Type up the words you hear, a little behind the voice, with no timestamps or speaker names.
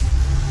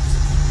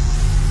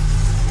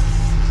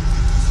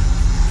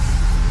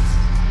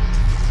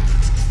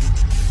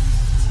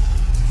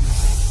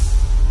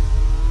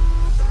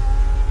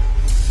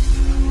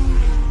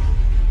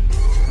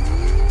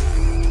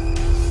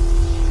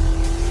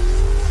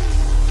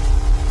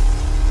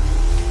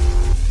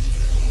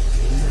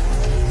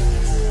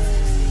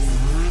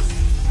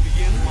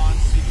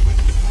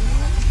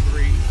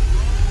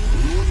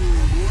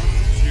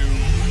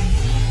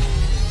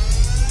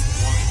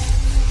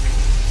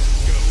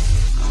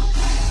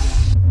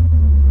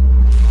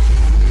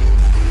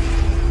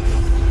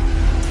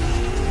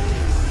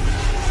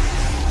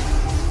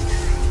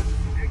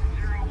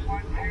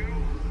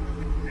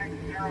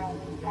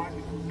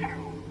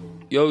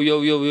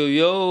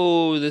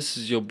Yo, this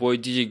is your boy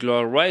DJ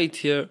Gloire right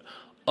here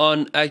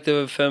on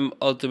Active FM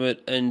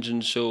Ultimate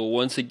Engine Show.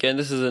 Once again,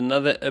 this is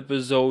another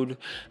episode,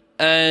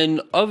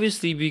 and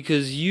obviously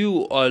because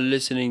you are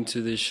listening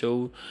to this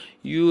show,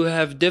 you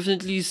have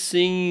definitely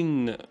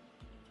seen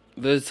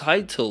the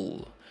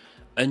title.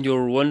 And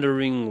you're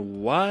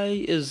wondering, why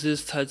is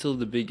this title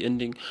The Big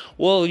Ending?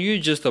 Well, you're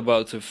just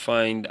about to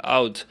find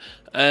out.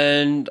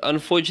 And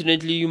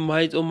unfortunately, you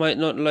might or might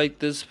not like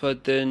this,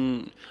 but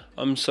then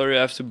I'm sorry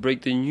I have to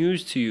break the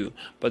news to you.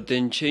 But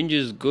then change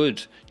is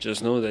good.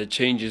 Just know that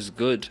change is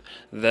good.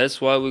 That's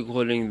why we're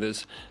calling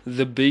this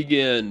The Big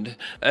End.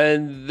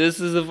 And this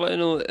is the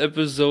final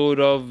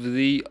episode of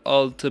The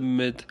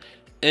Ultimate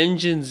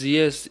Engines.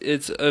 Yes,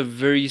 it's a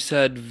very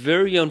sad,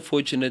 very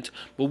unfortunate,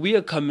 but we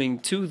are coming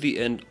to the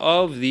end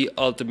of the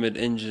Ultimate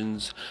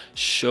Engines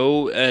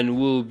show,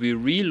 and we'll be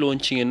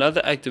relaunching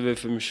another Active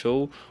FM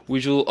show,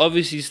 which will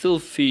obviously still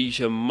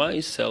feature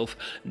myself,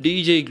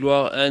 DJ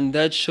Gloire, and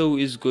that show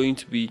is going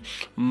to be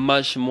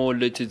much more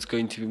lit. It's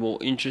going to be more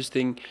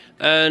interesting,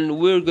 and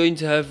we're going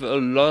to have a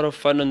lot of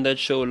fun on that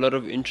show, a lot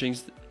of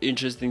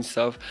interesting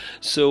stuff.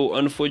 So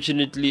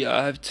unfortunately,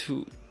 I have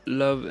to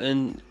love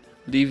and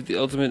leave the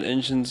Ultimate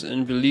Engines,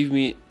 and believe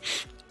me,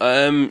 I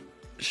am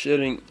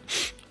shedding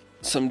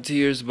some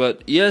tears,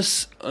 but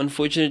yes,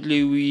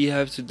 unfortunately we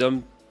have to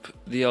dump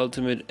the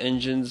Ultimate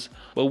Engines,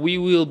 but we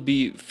will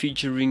be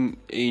featuring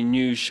a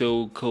new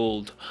show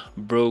called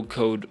Bro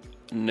Code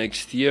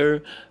next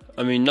year.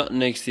 I mean, not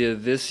next year,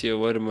 this year,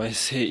 what am I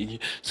saying?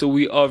 So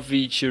we are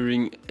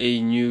featuring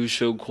a new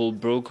show called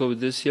Bro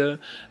Code this year,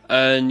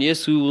 and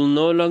yes, we will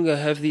no longer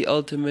have the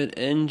Ultimate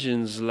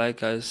Engines,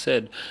 like I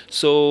said.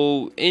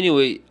 So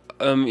anyway,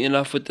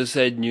 enough with the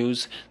sad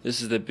news.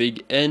 This is the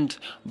big end,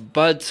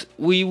 but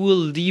we will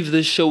leave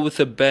the show with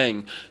a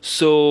bang.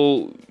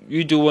 So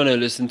you do want to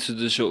listen to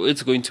the show.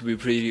 It's going to be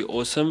pretty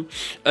awesome.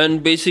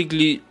 And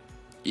basically,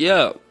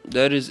 yeah,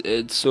 that is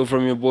it. So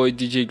from your boy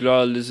DJ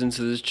Gloire, listen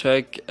to this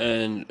track,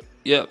 and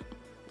yeah,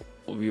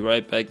 we'll be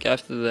right back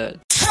after that.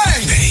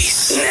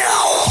 Bass.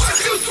 Now,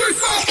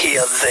 hear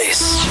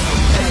this.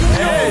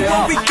 Hey,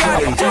 what we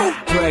gotta do?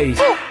 Praise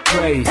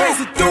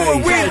it through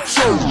and with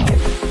you.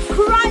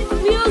 Christ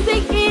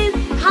music is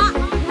hot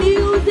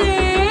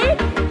music.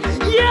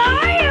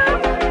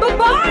 Yeah,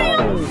 bye-bye.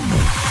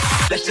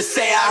 Let's just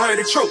say I heard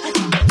the truth.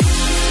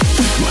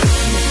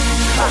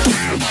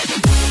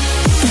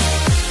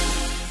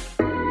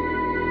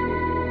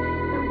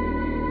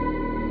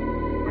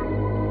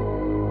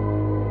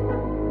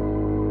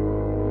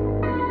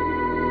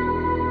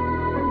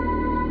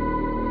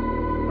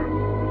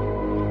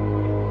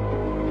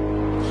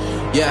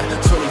 Yeah,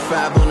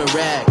 25 on the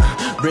rack,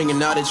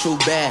 bringing all the truth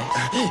back.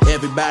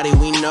 Everybody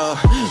we know,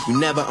 we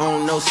never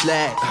own no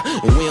slack.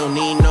 And we don't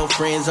need no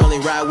friends, only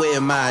ride with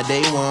my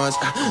day ones.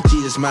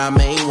 Jesus my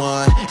main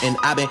one, and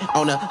I've been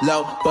on the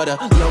low for the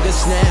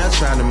longest now,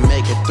 trying to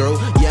make it through.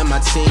 Yeah,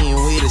 my team,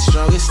 we the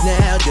strongest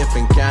now,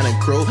 different kind of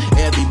crew.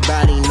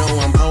 Everybody know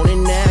I'm on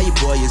it now, your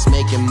boy is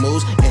making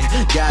moves, and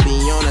God be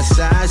on the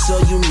side, so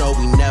you know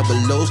we never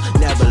lose,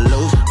 never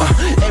lose.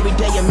 Every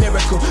day a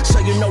miracle, so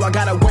you know I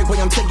gotta work, boy,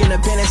 I'm taking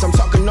advantage. I'm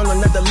talking on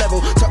another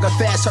level, talking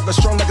fast, talking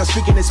strong like I'm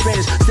speaking in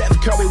Spanish. Steph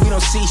Curry, we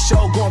don't see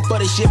show, going for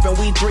the ship, and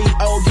we 3-0.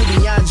 You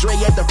DeAndre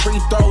at the free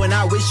throw, and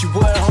I wish you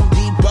would Home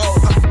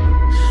Depot.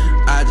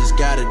 I just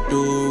gotta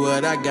do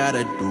what I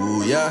gotta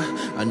do, yeah.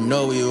 I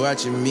know you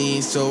watching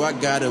me, so I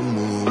gotta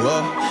move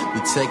up.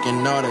 We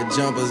taking all the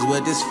jumpers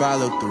with this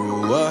follow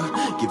through,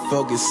 get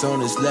focused on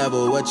this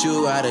level, what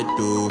you gotta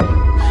do.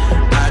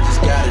 I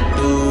just gotta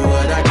do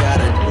what I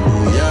gotta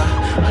do, yeah.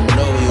 I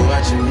know you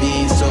watching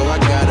me, so I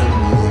gotta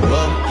move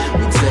up.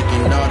 We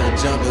taking all the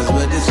jumpers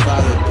with this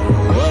follow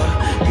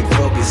through, get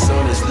focused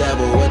on this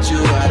level, what you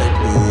gotta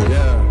do.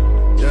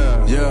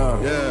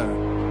 Yeah.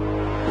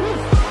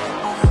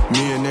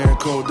 Me and Aaron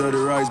cold dirty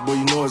rice, boy,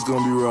 you know it's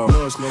gonna be raw.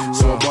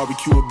 So I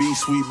barbecue a beef,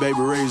 sweet baby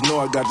rays, know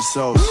I got the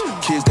sauce.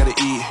 Kids gotta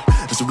eat,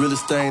 it's the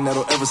realest thing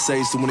that'll ever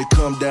say. So when it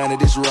come down to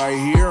this right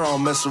here, I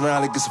don't mess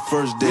around like it's the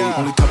first day.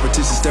 Only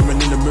competition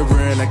staring in the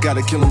mirror, and I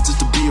gotta kill him just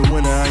to be a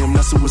winner. I am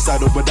not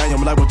suicidal, but I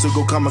am liable to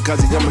go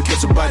kamikaze. I'ma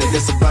catch a body,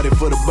 that's a body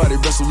for the body.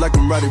 Wrestle like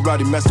I'm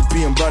Roddy, Master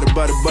P and body.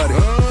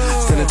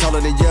 Standing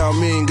taller than Yao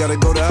Ming, gotta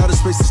go to outer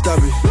space to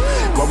stop it.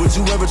 Why would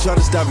you ever try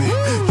to stop it?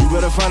 You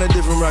better find a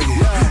different rocket.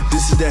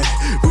 This is that,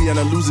 we are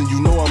not losing,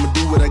 you know I'ma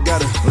do what I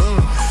gotta.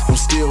 I'm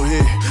still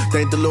here,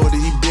 thank the Lord that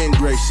he been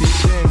gracious.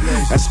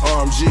 That's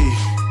RMG,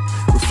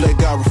 reflect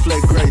God,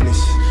 reflect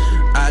greatness.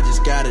 I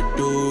just gotta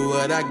do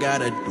what I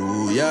gotta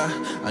do, yeah.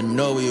 I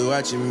know you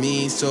watching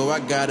me, so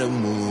I gotta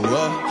move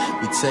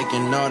up. We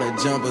taking all the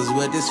jumpers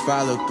with this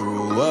follow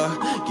through,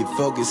 get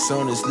focused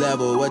on this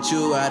level, what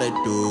you gotta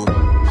do.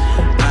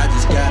 I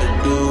just gotta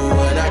do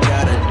what I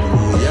gotta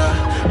do, yeah.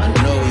 I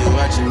know you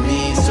watching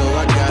me, so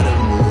I gotta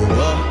move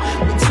up.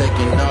 We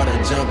taking all the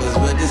jumpers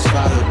with this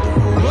follow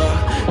through,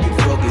 get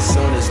focused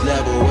on this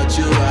level, what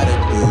you gotta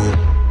do.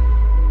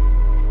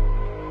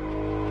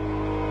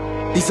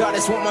 These are the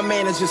just want my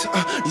managers.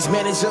 These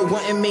managers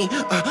wanting me.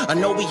 I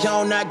know we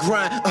all not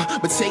grind,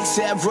 but take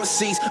several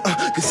seats.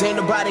 Cause ain't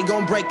nobody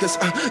gonna break us.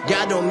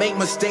 God don't make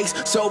mistakes,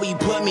 so he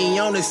put me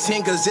on this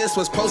team. Cause this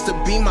was supposed to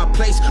be my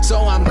place. So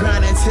I'm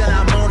grinding till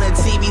I'm on a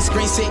TV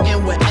screen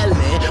sitting with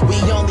Ellen. We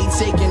only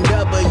taking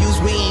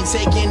W's, we ain't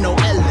taking no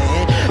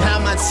Ellen. How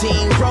my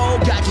team roll,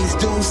 got these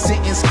dudes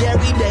sitting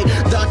scary. They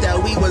thought that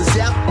we was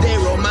out there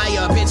on my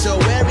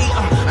obituary.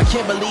 I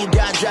can't believe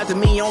God drafted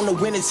me on the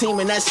winning team,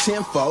 and that's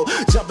tenfold.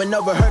 Jumping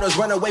over hurdles,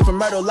 run away from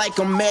murder like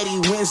I'm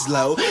Eddie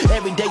Winslow.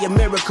 Every day a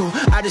miracle,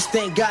 I just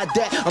thank God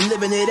that I'm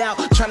living it out.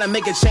 Trying to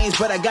make a change,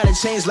 but I gotta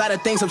change. A lot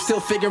of things I'm still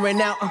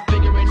figuring out.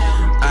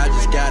 I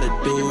just gotta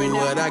do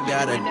what I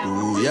gotta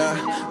do,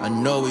 yeah. I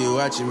know you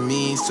watching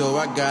me, so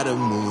I gotta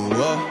move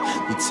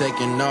up. We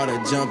taking all the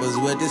jumpers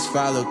with this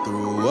follow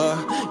through,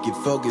 get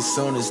focused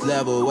on this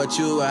level, what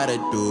you gotta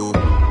do.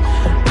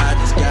 I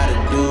just gotta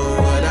do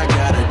what I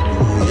gotta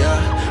do, yeah.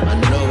 I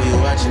know you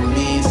watching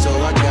me, so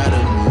I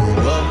gotta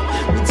move up.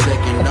 We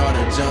taking all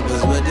the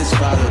jumpers with this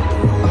follow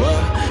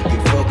through,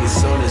 get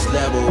focused on this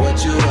level,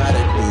 what you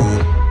gotta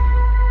do.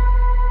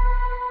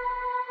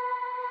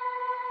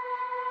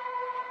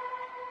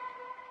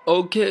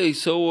 Okay,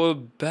 so we're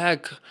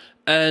back,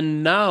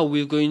 and now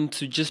we're going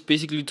to just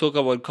basically talk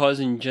about cars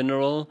in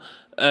general.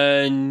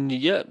 And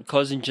yeah,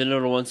 cars in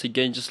general, once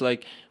again, just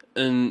like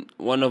in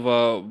one of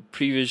our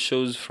previous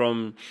shows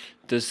from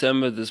this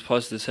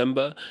past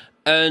December.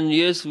 And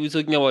yes, we're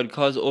talking about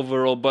cars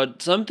overall,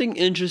 but something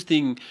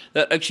interesting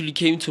that actually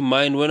came to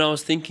mind when I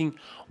was thinking,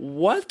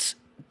 what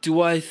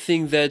do I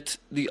think that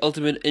the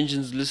Ultimate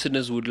Engines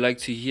listeners would like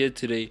to hear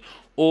today?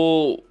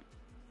 Or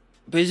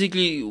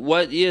basically,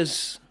 what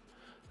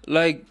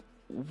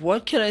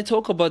can I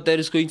talk about that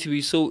is going to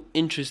be so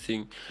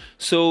interesting?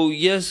 So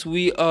yes,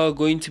 we are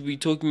going to be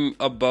talking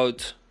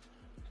about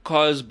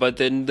cars, but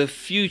then the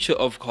future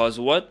of cars.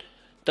 What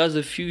does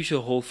the future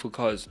hold for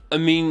cars? I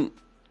mean,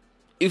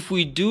 if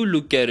we do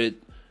look at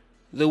it,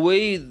 the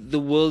way the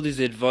world is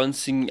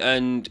advancing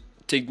and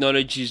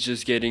technology is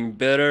just getting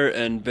better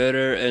and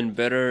better and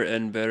better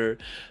and better,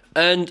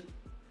 and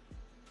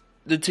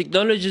the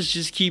technologies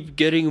just keep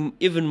getting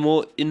even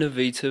more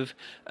innovative,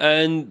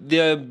 and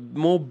there are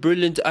more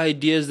brilliant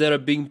ideas that are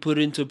being put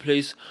into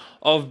place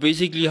of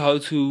basically how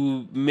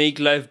to make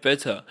life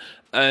better.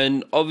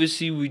 And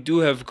obviously we do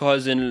have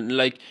cars, and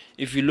like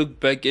if you look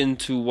back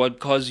into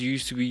what cars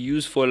used to be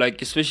used for,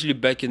 like especially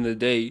back in the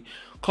day,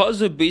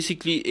 cars were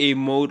basically a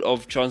mode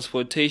of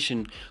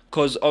transportation,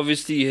 because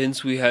obviously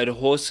hence we had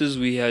horses,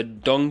 we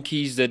had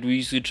donkeys that we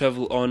used to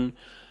travel on.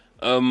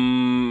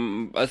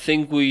 I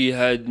think we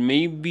had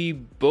maybe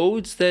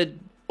boats that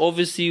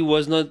obviously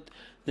was not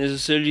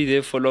necessarily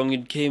there for long.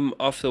 It came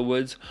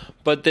afterwards,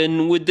 but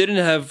then we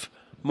didn't have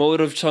mode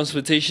of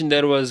transportation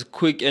that was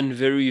quick and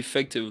very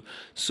effective.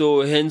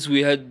 So hence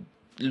we had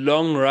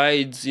long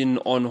rides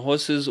on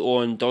horses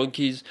or on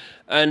donkeys,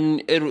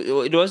 and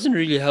it wasn't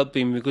really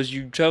helping because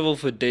you travel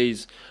for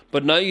days.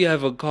 But now you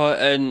have a car,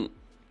 and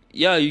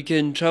yeah, you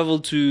can travel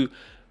to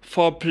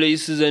far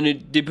places, and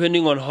it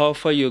depending on how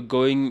far you're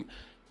going,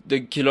 the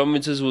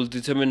kilometers will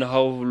determine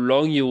how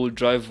long you will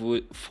drive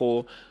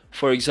for.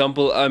 For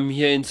example, I'm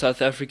here in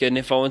South Africa, and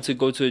if I want to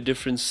go to a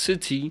different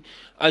city,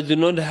 I do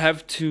not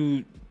have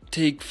to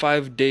take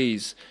 5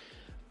 days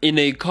in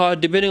a car,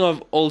 depending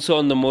also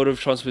on the mode of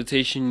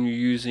transportation you're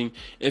using.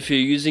 If you're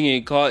using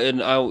a car and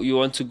you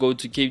want to go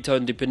to Cape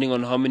Town, depending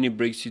on how many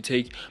breaks you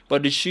take,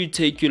 but it should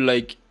take you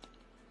like,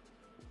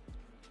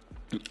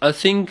 I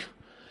think,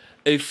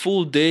 a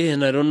full day,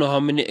 and I don't know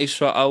how many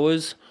extra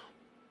hours,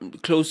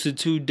 close to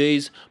 2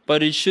 days,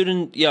 but it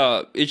shouldn't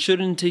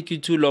take you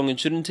too long. It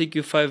shouldn't take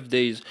you 5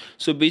 days.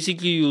 So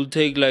basically you'll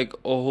take like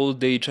a whole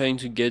day trying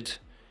to get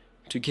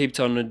to Cape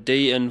Town, a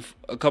day and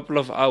a couple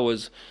of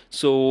hours.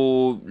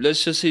 So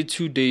let's just say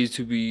 2 days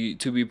to be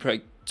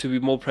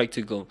more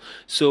practical.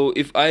 So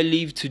if I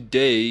leave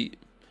today,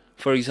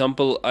 for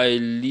example, I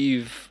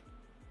leave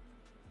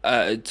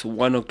at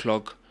 1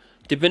 o'clock,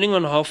 depending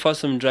on how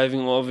fast I'm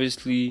driving,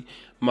 obviously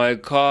my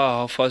car,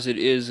 how fast it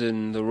is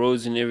and the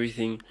roads and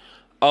everything,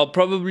 I'll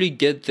probably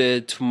get there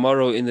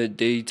tomorrow in the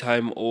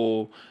daytime,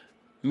 or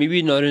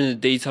maybe not in the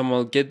daytime.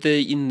 I'll get there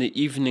in the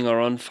evening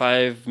around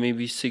 5,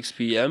 maybe 6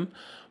 p.m.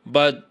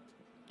 But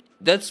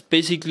that's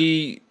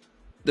basically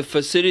the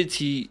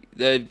facility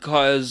that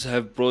cars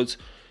have brought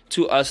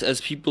to us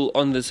as people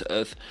on this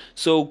earth.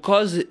 So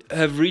cars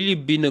have really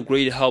been a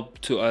great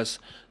help to us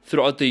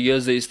throughout the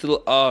years. They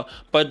still are.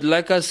 But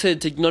like I said,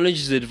 technology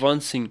is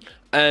advancing,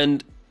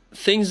 and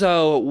things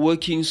are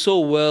working so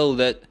well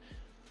that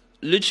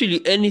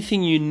literally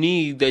anything you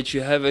need that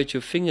you have at your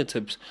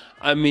fingertips.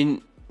 I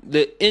mean,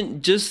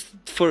 just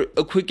for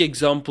a quick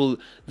example,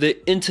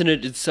 the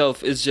internet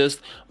itself is just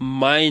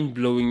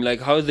mind-blowing, like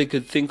how they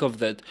could think of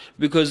that.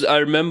 Because I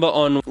remember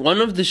on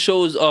one of the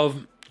shows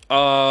of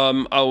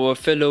our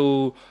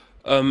fellow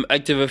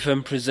Active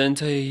FM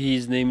presenter,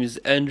 his name is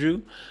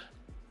Andrew,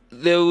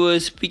 they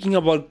were speaking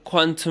about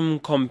quantum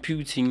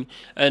computing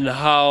and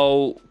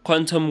how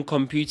quantum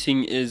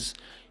computing is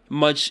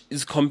much,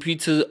 its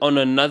computer on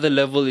another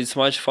level. It's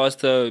much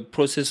faster,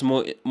 process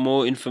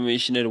more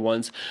information at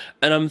once.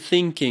 And I'm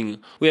thinking,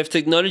 we have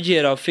technology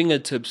at our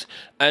fingertips,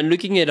 and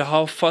looking at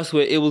how fast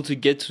we're able to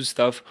get to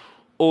stuff,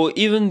 or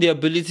even the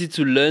ability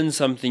to learn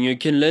something. You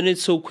can learn it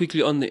so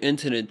quickly on the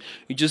internet.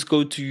 You just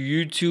go to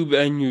YouTube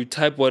and you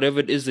type whatever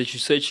it is that you're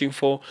searching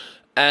for,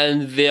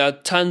 and there are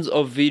tons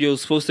of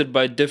videos posted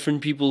by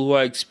different people who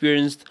are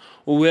experienced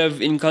or who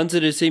have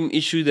encountered the same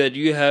issue that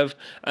you have,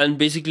 and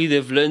basically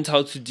they've learned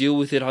how to deal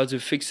with it, how to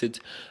fix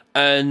it.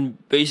 And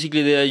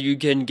basically there you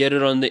can get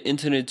it on the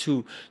internet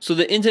too. So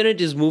the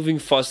internet is moving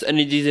fast, and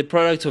it is a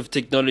product of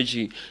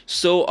technology.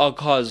 So are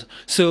cars.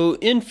 So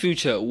in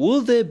future,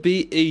 will there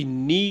be a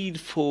need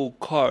for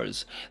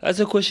cars? That's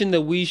a question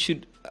that we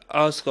should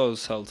ask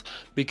ourselves,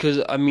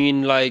 because I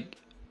mean, like,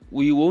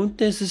 we won't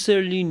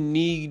necessarily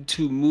need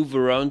to move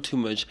around too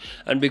much,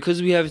 and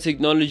because we have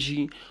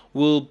technology,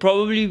 we'll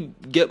probably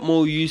get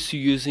more used to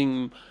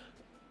using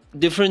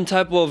different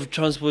type of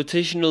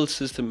transportational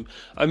system.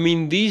 I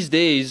mean, these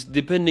days,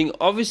 depending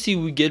on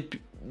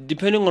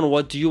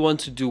what do you want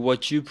to do,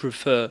 what you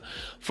prefer.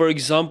 For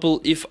example,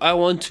 if I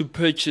want to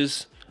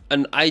purchase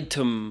an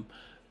item,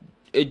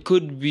 it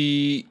could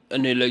be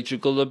an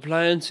electrical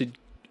appliance,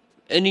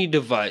 any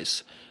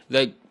device,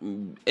 like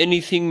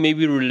anything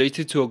maybe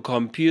related to a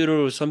computer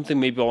or something.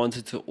 Maybe I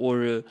wanted to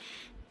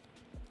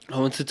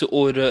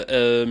order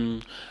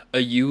a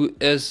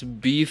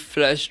USB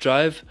flash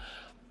drive.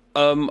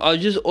 I'll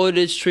just order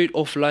it straight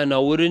offline. I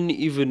wouldn't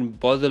even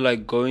bother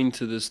like going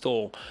to the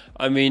store.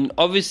 I mean,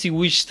 obviously,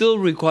 which still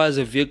requires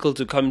a vehicle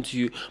to come to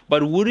you.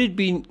 But would it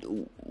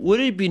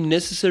be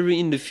necessary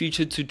in the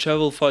future to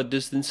travel far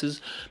distances?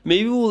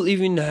 Maybe we'll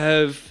even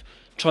have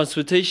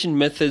transportation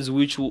methods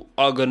which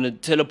are gonna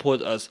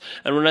teleport us.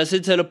 And when I say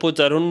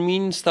teleport, I don't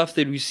mean stuff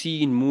that we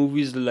see in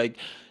movies, like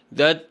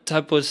that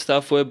type of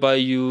stuff whereby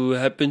you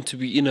happen to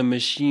be in a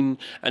machine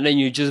and then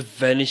you just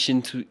vanish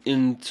into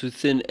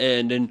thin air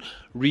and then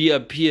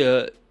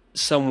reappear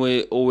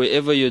somewhere or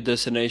wherever your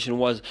destination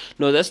was.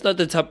 No, that's not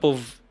the type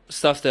of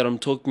stuff that I'm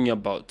talking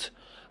about.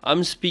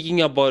 I'm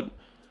speaking about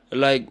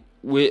like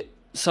where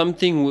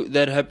something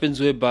that happens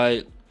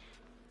whereby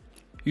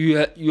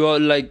you are,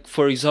 like,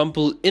 for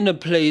example, in a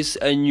place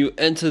and you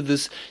enter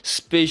this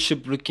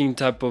spaceship looking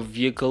type of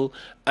vehicle,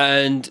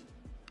 and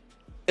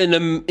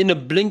in a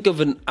blink of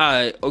an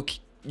eye, okay,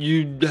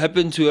 you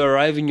happen to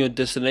arrive in your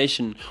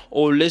destination.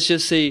 Or let's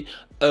just say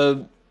a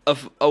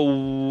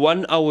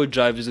 1 hour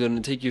drive is going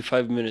to take you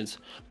 5 minutes,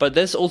 but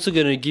that's also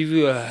going to give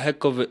you a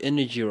heck of an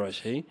energy rush,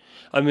 hey?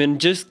 I mean,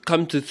 just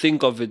come to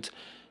think of it,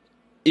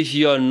 if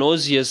you are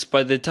nauseous,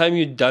 by the time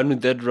you're done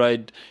with that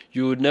ride,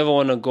 you would never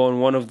want to go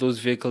on one of those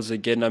vehicles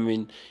again. I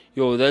mean,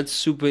 that's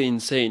super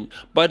insane.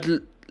 But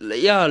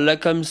yeah,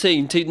 like I'm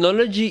saying,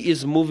 technology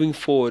is moving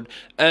forward,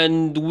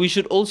 and we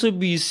should also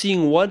be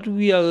seeing what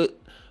we are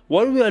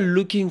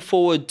looking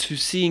forward to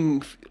seeing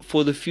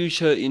for the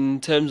future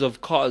in terms of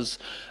cars.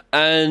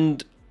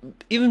 And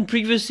even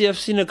previously, I've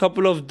seen a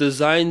couple of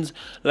designs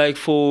like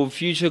for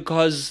future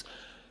cars.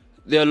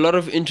 There are a lot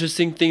of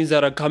interesting things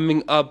that are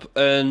coming up,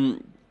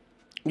 and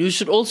you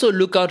should also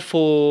look out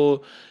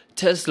for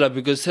Tesla,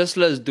 because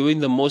Tesla is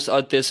doing the most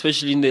out there,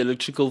 especially in the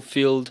electrical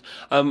field.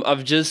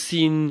 I've just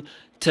seen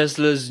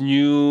Tesla's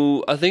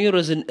new, I think it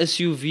was an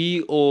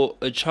SUV or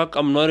a truck.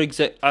 I'm not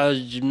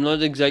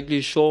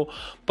exactly sure,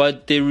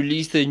 but they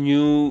released a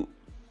new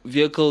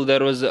vehicle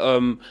that was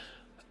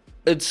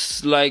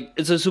it's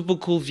a super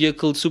cool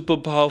vehicle, super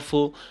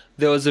powerful.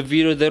 There was a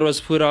video that was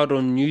put out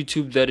on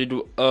YouTube that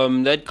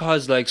that car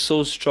is like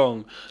so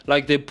strong.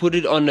 Like they put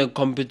it on a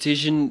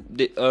competition,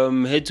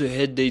 head to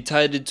head. They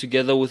tied it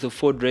together with a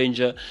Ford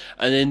Ranger,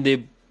 and then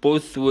they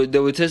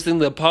were testing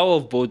the power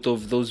of both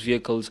of those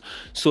vehicles.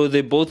 So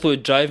they both were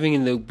driving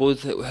and they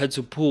both had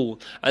to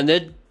pull, and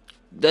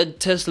that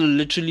Tesla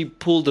literally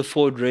pulled the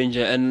Ford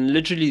Ranger, and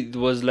literally it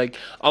was like,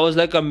 I was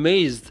like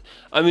amazed.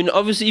 I mean,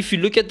 obviously, if you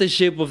look at the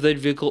shape of that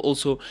vehicle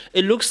also,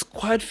 it looks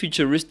quite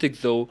futuristic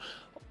though.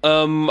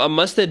 I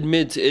must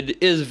admit,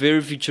 it is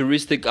very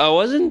futuristic. I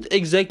wasn't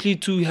exactly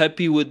too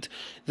happy with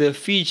the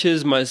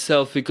features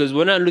myself, because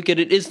when I look at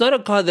it, it's not a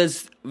car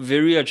that's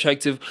very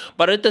attractive,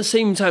 but at the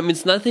same time,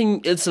 it's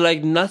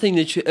like nothing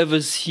that you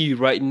ever see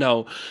right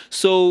now.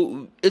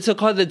 So it's a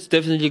car that's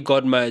definitely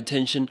got my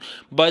attention,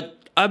 but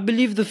I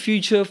believe the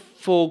future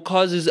for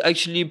cars is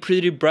actually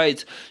pretty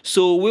bright.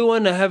 So we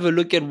want to have a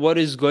look at what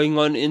is going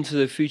on into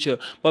the future.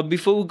 But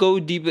before we go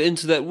deeper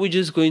into that, we're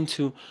just going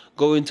to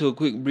go into a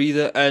quick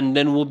breather, and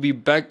then we'll be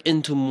back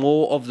into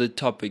more of the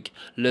topic.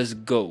 Let's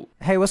go.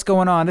 Hey, what's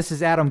going on? This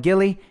is Adam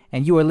Gilly,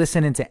 and you are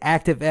listening to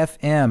Active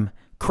FM.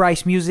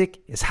 Christ music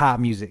is hot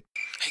music.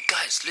 Hey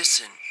guys,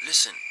 listen.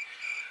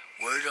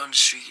 Word on the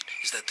street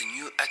is that the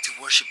new Active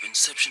Worship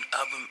Inception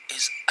album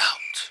is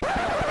out.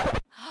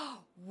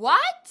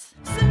 What?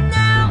 So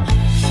now,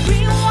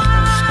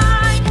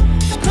 rewind,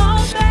 go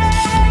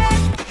back.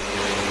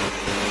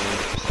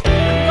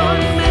 I'm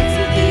going back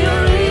to the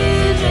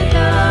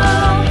original.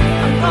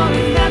 I'm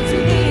going back to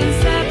the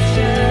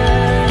inception.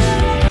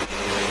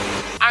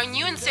 Our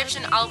new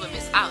Inception album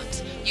is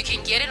out. You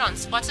can get it on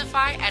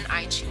Spotify and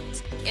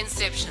iTunes.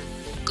 Inception,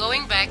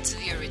 going back to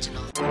the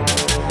original.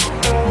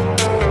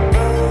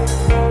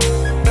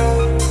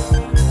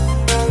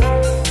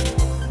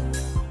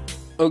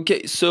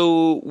 Okay,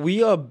 so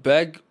we are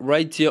back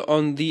right here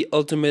on the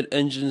Ultimate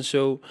Engine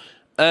Show.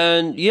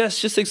 And yes,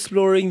 just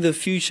exploring the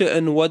future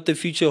and what the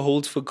future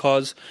holds for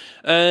cars.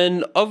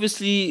 And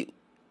obviously,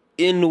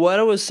 in what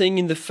I was saying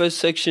in the first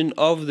section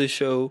of the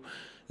show,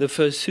 the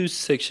first two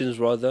sections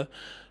rather,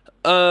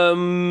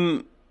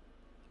 I'm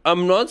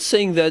not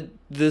saying that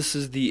this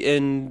is the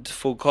end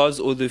for cars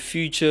or the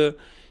future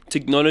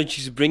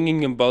technology is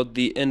bringing about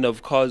the end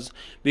of cars,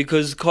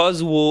 because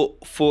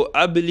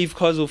I believe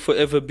cars will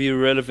forever be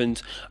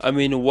relevant. I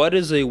mean, what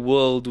is a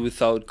world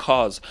without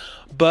cars?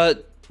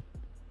 But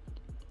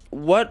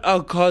what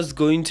are cars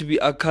going to be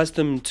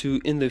accustomed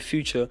to in the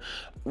future?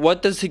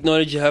 What does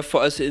technology have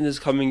for us in this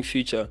coming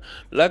future?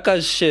 Like I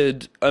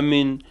said, I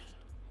mean,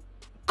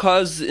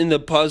 cars in the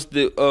past,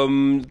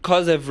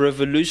 cars have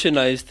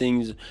revolutionized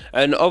things,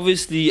 and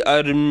obviously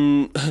I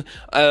don't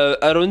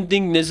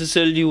think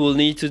necessarily we'll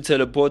need to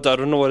teleport. I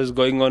don't know what is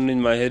going on in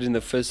my head in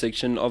the first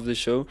section of the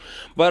show,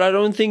 but I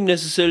don't think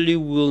necessarily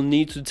we'll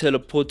need to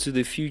teleport to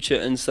the future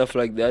and stuff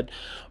like that.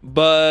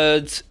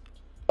 But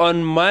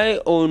on my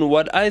own,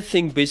 what I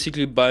think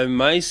basically by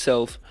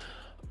myself,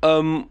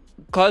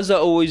 cars are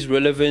always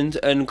relevant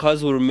and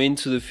cars will remain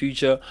to the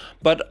future,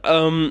 but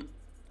I'm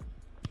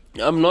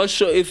not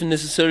sure if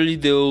necessarily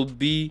they will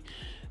be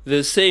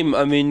the same.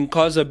 I mean,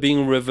 cars are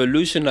being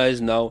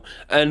revolutionized now,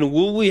 and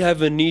will we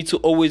have a need to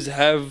always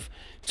have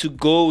to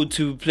go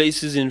to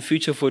places in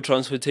future for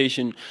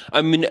transportation?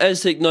 I mean,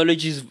 as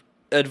technology is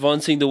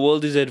advancing, the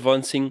world is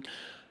advancing.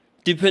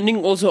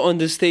 Depending also on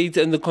the state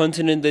and the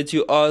continent that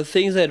you are,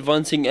 things are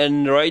advancing,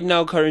 and right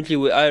now, currently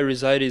where I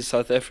reside is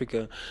South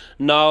Africa.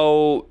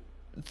 Now,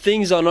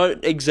 things are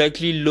not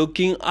exactly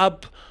looking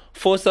up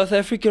for South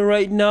Africa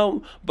right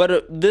now,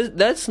 but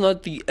that's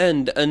not the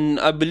end, and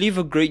I believe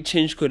a great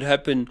change could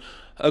happen.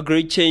 A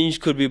great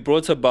change could be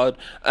brought about,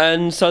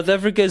 and South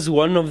Africa is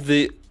one of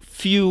the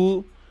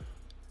few,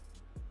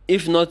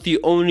 if not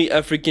the only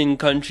African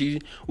country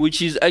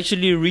which is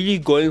actually really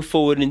going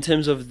forward in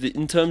terms of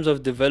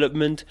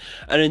development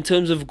and in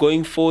terms of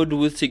going forward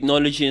with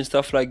technology and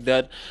stuff like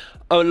that.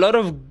 A lot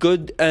of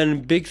good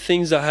and big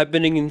things are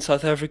happening in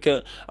South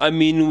Africa. I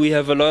mean, we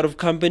have a lot of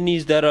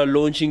companies that are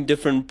launching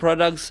different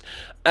products,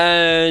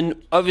 and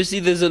obviously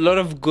there's a lot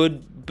of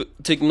good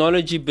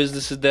technology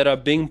businesses that are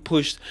being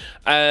pushed,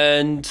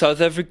 and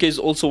South Africa is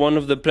also one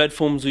of the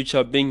platforms which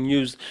are being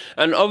used.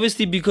 And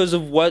obviously, because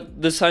of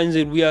what the signs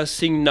that we are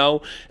seeing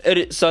now,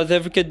 South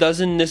Africa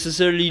doesn't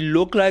necessarily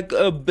look like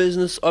a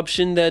business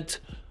option that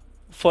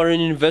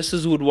foreign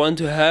investors would want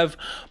to have,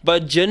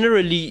 but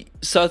generally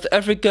South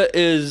Africa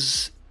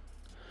is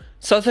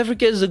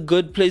a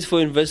good place for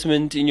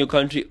investment in your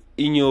country,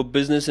 in your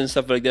business and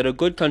stuff like that, a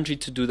good country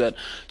to do that.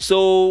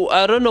 So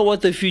I don't know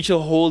what the future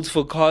holds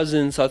for cars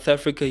in South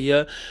Africa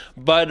here,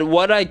 but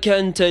what I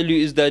can tell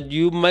you is that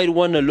you might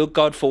want to look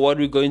out for what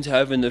we're going to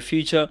have in the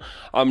future.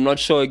 I'm not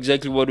sure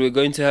exactly what we're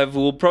going to have.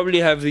 We'll probably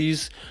have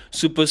these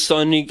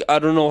supersonic, I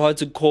don't know how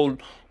to call,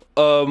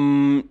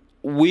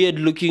 weird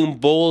looking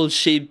ball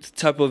shaped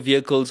type of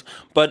vehicles,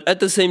 but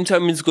at the same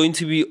time it's going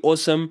to be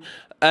awesome.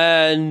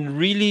 And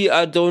really,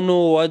 I don't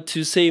know what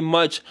to say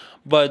much,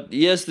 but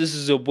yes, this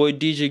is your boy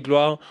DJ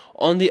Gloire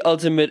on the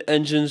Ultimate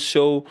Engine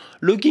Show,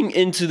 looking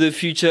into the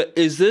future.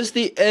 Is this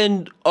the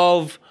end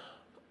of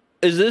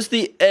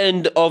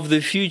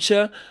the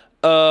future?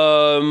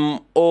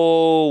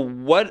 Or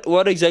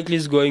what exactly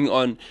is going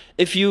on?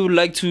 If you would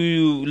like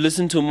to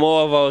listen to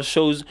more of our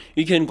shows,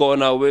 you can go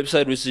on our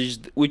website, which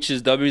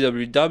is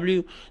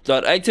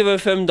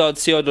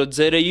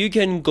www.activefm.co.za. You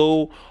can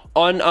go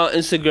on our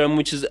Instagram,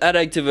 which is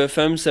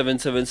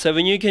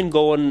 @ActiveFM777. You can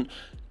go on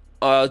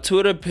our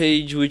Twitter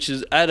page, which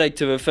is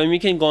 @ActiveFM. You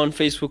can go on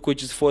Facebook,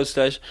 which is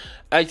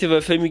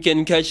 /ActiveFM. You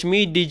can catch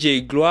me, DJ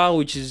Gloire,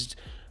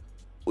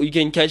 you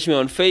can catch me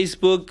on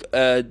Facebook,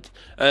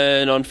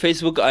 and on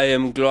Facebook I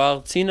am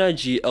Gloiretina,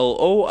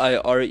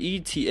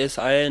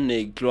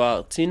 GLOIRETSINA,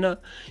 Gloiretina,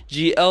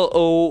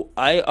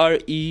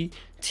 GLOIRETSINA.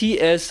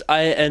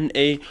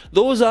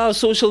 Those are our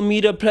social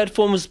media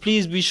platforms.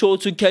 Please be sure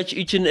to catch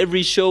each and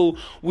every show.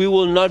 We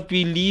will not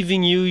be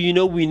leaving you. You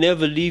know, we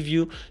never leave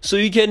you. So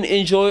you can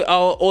enjoy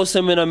our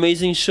awesome and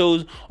amazing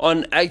shows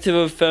on Active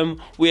FM.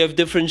 We have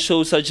different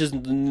shows such as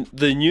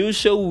the news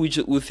show, which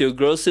with your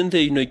girl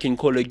Cynthia, you know, you can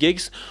call her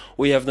Gigs.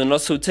 We have the Not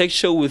So Tech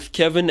show with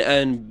Kevin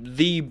and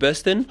the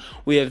Beston.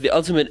 We have the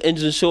Ultimate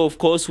Engine Show, of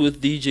course,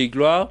 with DJ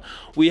Gloire.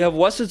 We have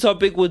What's the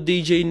Topic with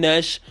DJ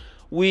Nash.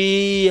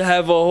 We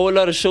have a whole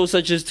lot of shows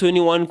such as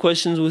 21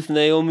 Questions with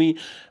Naomi.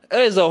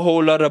 there's a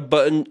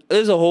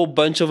whole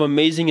bunch of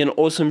amazing and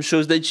awesome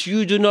shows that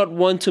you do not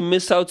want to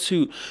miss out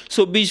to.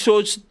 So be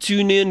sure to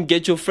tune in,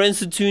 get your friends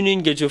to tune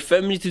in, get your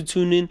family to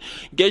tune in,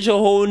 get your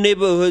whole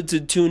neighborhood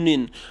to tune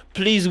in.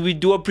 Please, we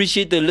do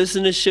appreciate the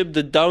listenership,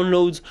 the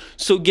downloads.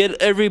 So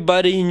get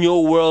everybody in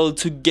your world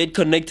to get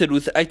connected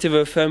with Active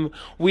FM.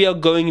 We are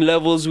going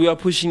levels. We are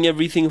pushing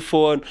everything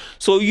forward.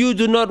 So you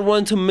do not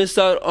want to miss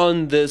out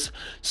on this.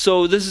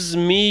 So this is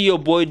me, your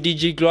boy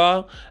DJ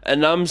Glar,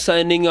 and I'm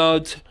signing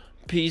out.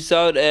 Peace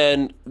out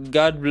and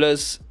God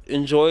bless.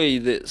 Enjoy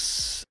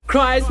this.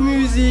 Christ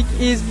music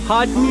is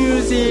hot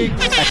music.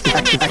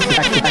 Active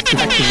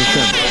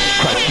FM.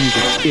 Christ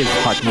music is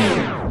hot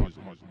music.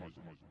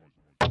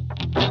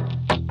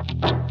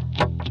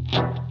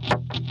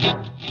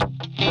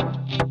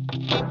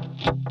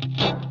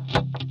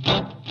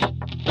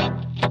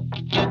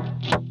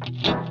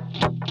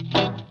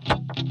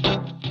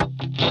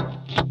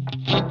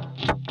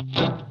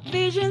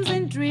 Visions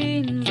and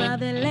dreams are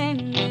the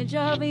language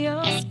of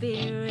your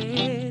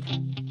spirit.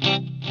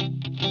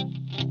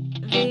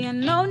 The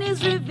unknown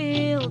is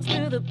revealed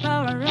through the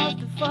power of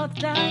the fourth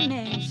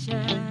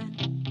dimension.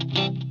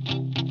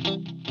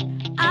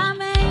 I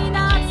may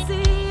not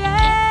see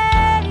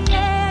it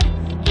yet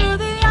through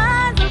the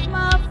eyes of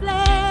my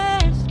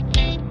flesh.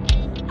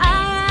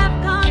 I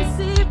have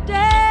conceived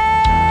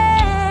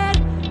it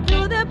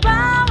through the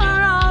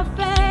power of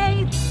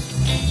faith.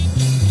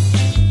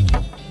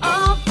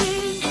 All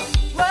things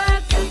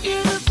work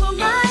together for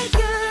my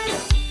good.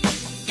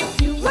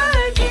 You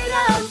work it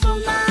out for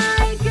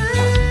my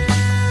good.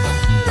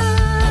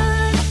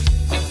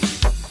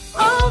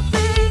 All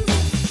things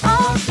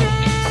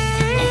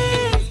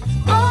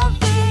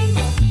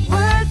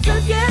work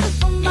together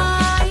for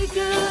my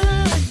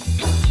good.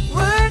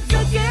 Work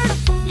together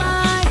for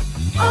my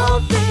all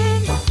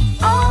things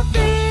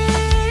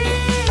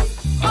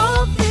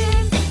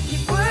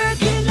keep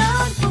working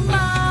out for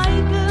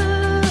my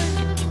good.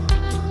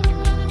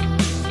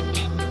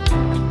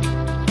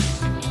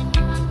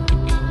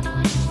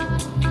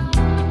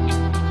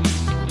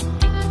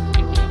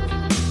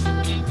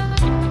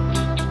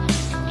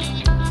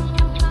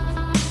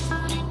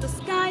 The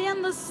sky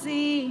and the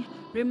sea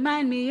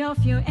remind me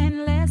of your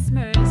endless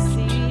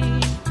mercy.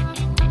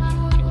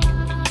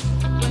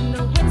 When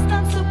the wind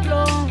starts to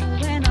blow,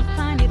 when I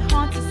find it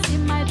hard to see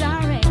my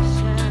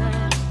direction,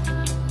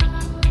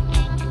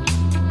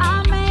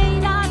 I may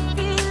not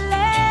feel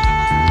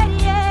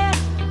it yet,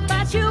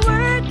 but you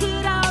work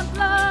it out,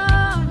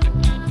 Lord.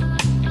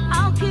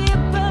 I'll keep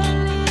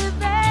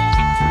believing,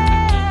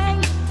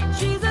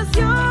 Jesus,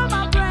 you're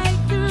my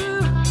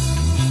breakthrough.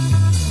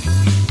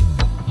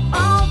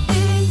 All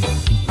things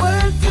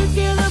work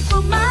together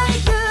for my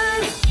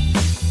good.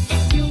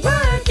 You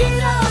work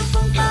it out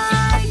for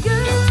my good.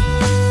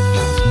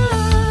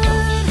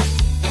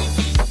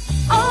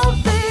 All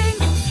things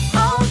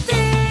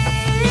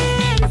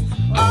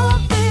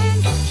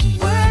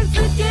work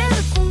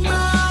together for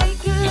my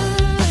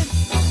good.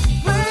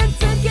 Work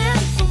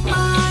together for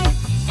my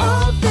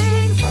all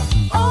things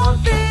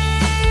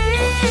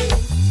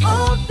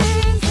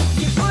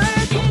keep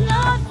working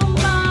out for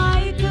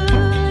my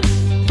good.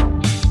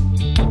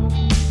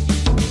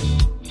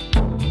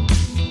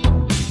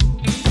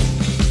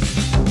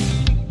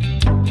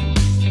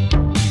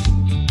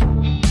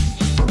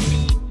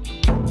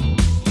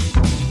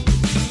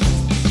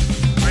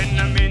 When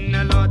I'm in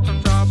a lot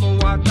of trouble,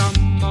 what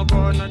am I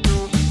gonna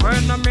do?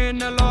 When I'm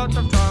in a lot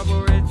of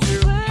trouble, it's you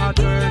I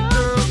turn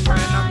to. When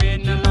I'm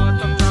in a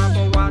lot of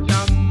trouble, what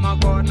am I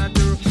gonna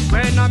do?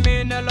 When I'm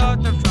in a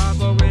lot of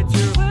trouble, it's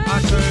you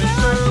I turn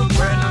to.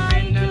 When I'm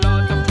in a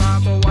lot of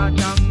trouble, what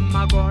am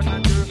I gonna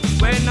do?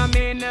 When I'm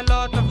in a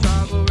lot of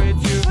trouble,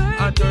 it's you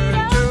I turn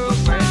to.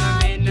 When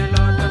I'm in a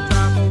lot of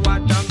trouble,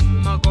 what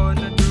am I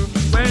gonna do?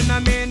 When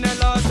I'm in a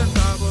lot of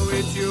trouble,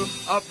 it's you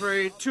I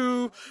pray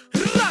to.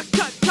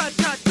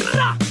 Ra-ta-ta-ta-ta.